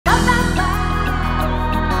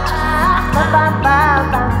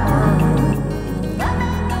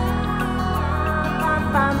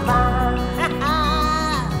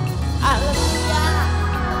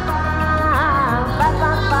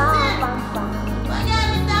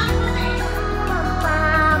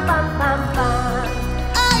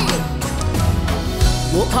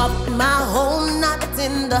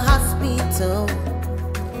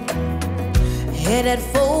Headed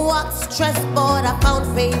for what? Stress, but I found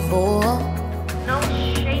favor. No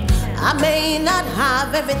shaking. I may not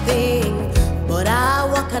have everything, but I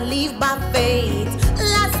walk and live by faith.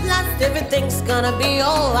 Last, everything's gonna be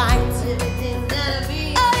alright. Everything's gonna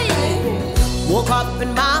be alright. Woke up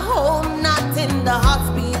in my home, not in the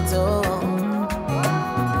hospital.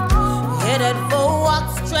 Headed for what?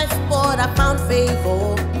 Stress, but I found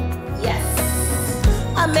favor. Yes,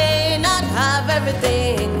 I may not have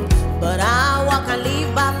everything, but I walk and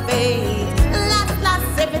live by faith.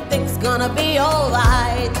 Last, everything's gonna be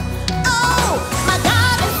alright. Oh, my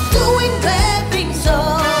God is doing great things,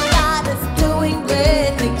 oh, God is doing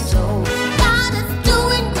great things, oh, God is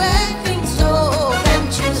doing great things, oh,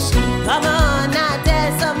 can't you see? Come on, I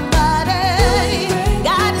dare somebody.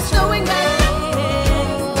 God is doing great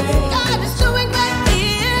things. God is doing great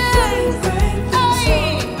things. Hey,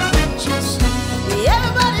 can't you see?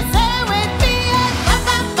 Everybody say with me, Pam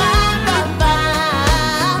Pam Pam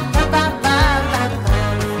Pam Pam Pam Pam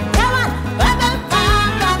Pam. Come on, Pam Pam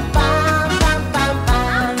Pam Pam Pam Pam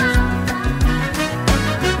Pam.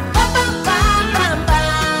 Pam Pam Pam Pam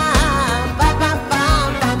Pam Pam Pam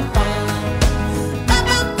Pam Pam. Pam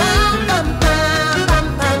Pam Pam Pam Pam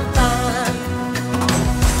Pam Pam.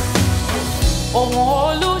 Ohun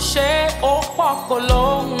olùṣe ó pọ̀ kò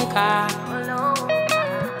lóhùn ká.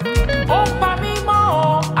 Ó pa mí mọ́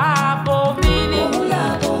ààbò mi ní.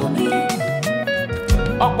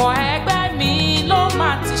 Ọ̀pọ̀ ẹgbẹ́ mi ló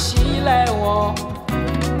máa ti sílẹ̀ wọ̀.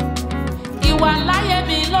 Ìwà láyé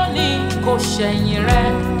mi lónìí kò ṣẹ̀yìn rẹ̀.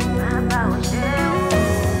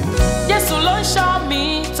 Jésù ló ń ṣọ́ mi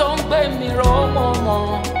tó ń gbé mi ró mo mọ̀.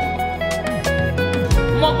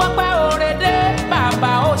 Mo gbọ́ pé oore dé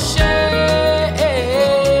bàbá ó ṣe é.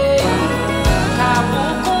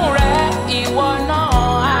 Kàbùkún rẹ̀ ìwọ náà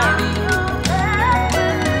á rí.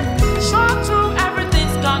 Show through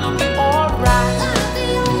everything's gonna be alright.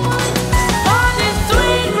 God is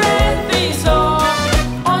doing great things,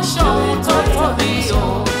 oh. Ó ń ṣohun tó tóbi,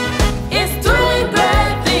 oh. He's doing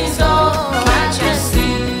great things, oh. Can't you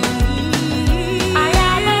see? I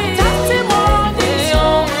am a testimony,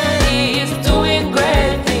 oh. He is doing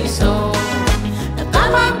great things, oh. Pam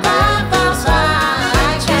pam pam pam pam,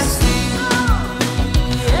 I can see.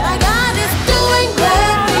 My God is doing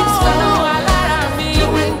great things, Olúwa lára mi,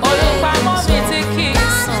 olùpamọ́ mi tí kì í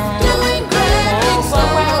sùn. doing great Mo things, gbọ́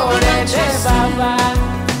pé oore dé bàbá.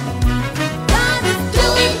 God is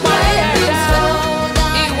doing Ìparí great ẹ̀dá, things,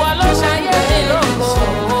 oh, ìwọ ló ṣayé mi lógo.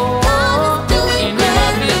 Ìní mo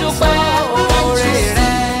fi dúpẹ́ oore rẹ̀,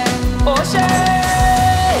 ó ṣé.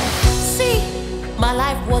 See, my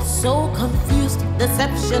life was so confused,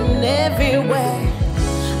 deception everywhere.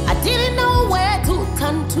 I didn't know where to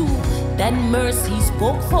turn to, then mercy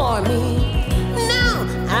spoke for me. Now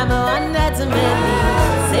I'm a wonder to many,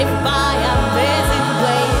 saved by amazing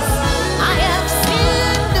grace. I have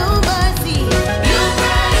seen new mercy, new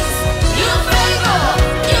grace, new favor,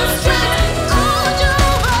 new strength. Oh,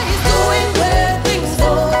 Jehovah is doing great things,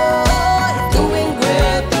 oh, he's doing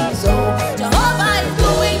great things, oh, Jehovah is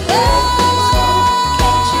doing great.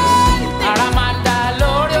 Àràmàǹdà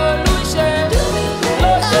lórí olùṣe,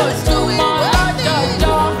 lójoojúmọ́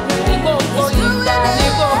lọ́jọ́jọ́, ní gbogbo ìgbà, ní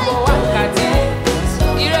gbogbo wákàtí.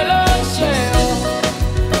 Ire ló ń ṣe o.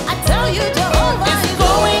 I tell you, Jehovah It's is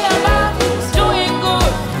going about, doing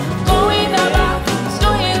good, going about,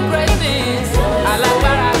 doing great things.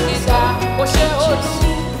 Alágbára gíga, ó ṣe olú.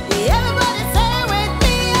 everybody say with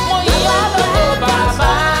me. Mo yìn ọ́ lógo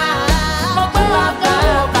bàbá, mo gbé wá ga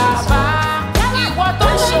ọ́ bàbá. Ìwọ tó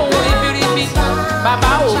ń ṣòwò ribiribi,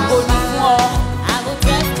 bàbá ògo ni fún ọ. I will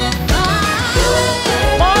testify.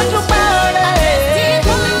 Mo dúpẹ́ oore,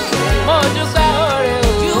 mo dúpẹ́ oore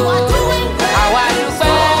You o. are doing great. Àwa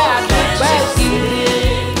dúpẹ́ àdúpẹ́ kiri.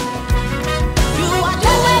 You are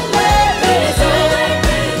doing great.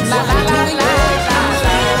 La la la la la la.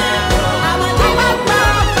 I'm a living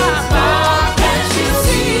God. Can't you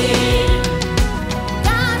see?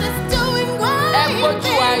 God is doing Ẹ great.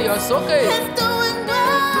 gbójú ayọ̀ sókè. He's doing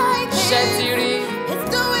great. Ṣé ti rí